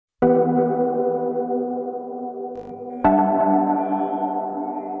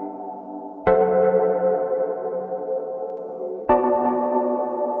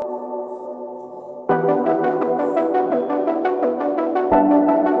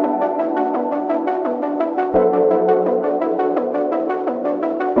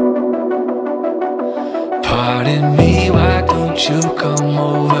won't you come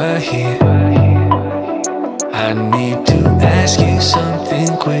over here? I need to ask you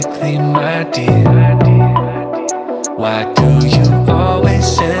something quickly, my dear. Why do you always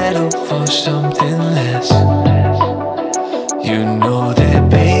settle for something less? You know that,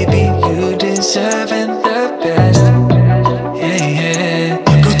 baby, you deserving the best. Yeah,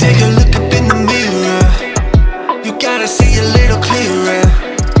 yeah. Go take a look up in the mirror. You gotta see a little clearer.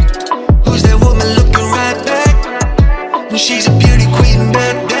 Who's that woman looking right back? And she's a beauty queen,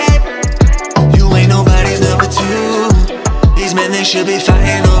 bad. You ain't nobody's number two. These men, they should be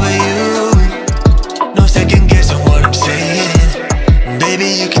fighting over you. No second guessing what I'm saying. Baby,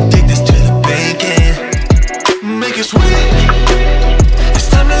 you can take this to the bank and make us win. It's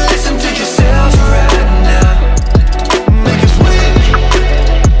time to listen to yourself right now. Make us win.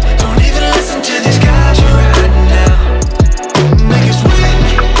 Don't even listen to these guys right now. Make us win.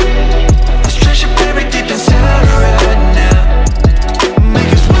 Let's treasure buried deep inside right now.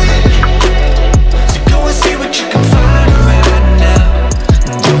 Make us win. So go and see what you can find right now.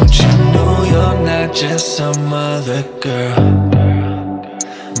 Don't you know you're not just some other girl?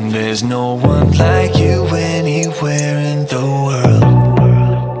 There's no one like you anywhere in the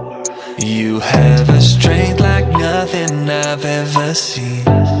world. You have a strength like nothing I've ever seen.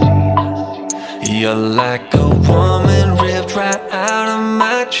 You're like a woman ripped right out of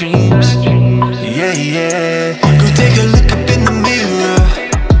my dreams. Yeah, yeah. Go take a look up in the mirror.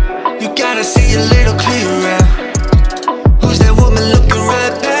 You gotta see a little clearer. Who's that woman looking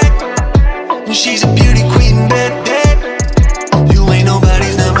right back? And she's a beauty queen, bad. You ain't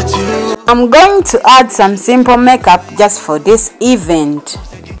nobody's number two. I'm going to add some simple makeup just for this event.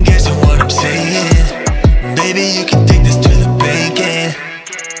 Guessing what I'm saying. Baby, you can take this to the bank and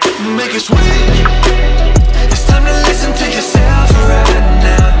make us win. It's time to listen to yourself right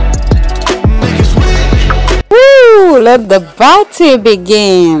now. Make us win. Woo! Let the party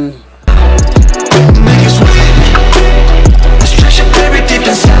begin. Make us win. Let's treasure buried deep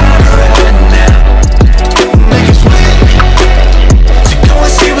inside right now. Make us win. So go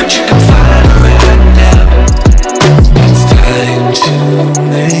and see what you can find right now. It's time to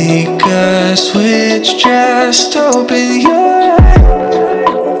make a switch. Just open your eyes.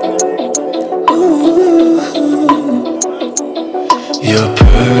 Ooh. You're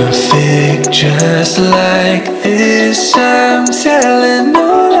perfect just like this. I'm telling no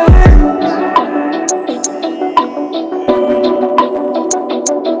lies.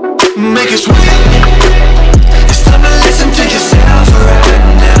 Make us win. It's time to listen to yourself right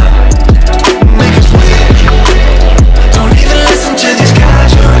now. Make us win. Don't even listen to these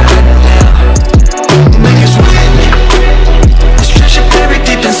guys right now. Make us win. Let's treasure buried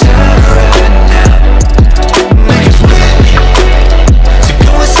deep inside right now. Make us win. So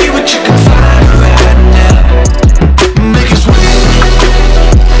go and see what you can find right now. Make us win.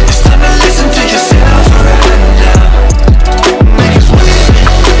 It's time to listen to yourself right now. Make us win.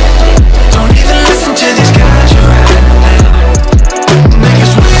 Don't even listen to these guys right now. Make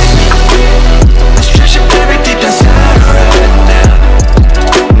us win. Let's treasure buried deep inside right now.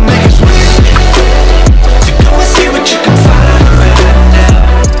 Make us win. So go and see what you can find right now.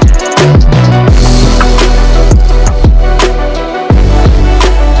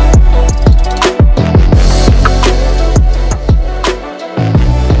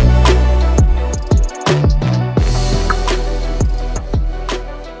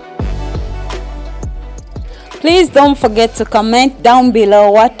 Please don't forget to comment down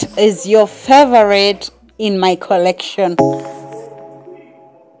below what is your favorite in my collection.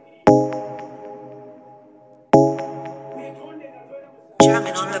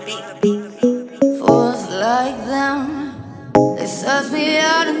 Fools like them, they suss me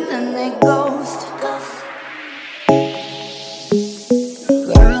out and then they ghost.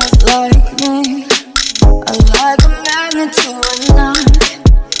 Girls like me, I like a magnet to a knot.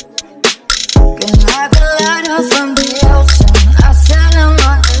 Looking like a lighter from the ocean, I send them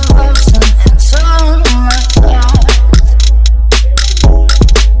on devotion and so on my thoughts.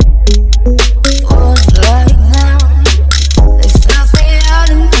 Fools like them, they suss me out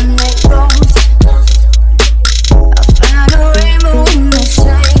and then they ghost. I found a rainbow in the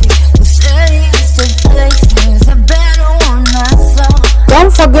shade, the shades to places, a better one I saw.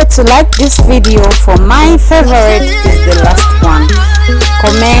 Don't forget to like this video for my favorite is the last one.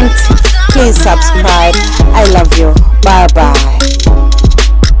 Comment, please subscribe. I love you.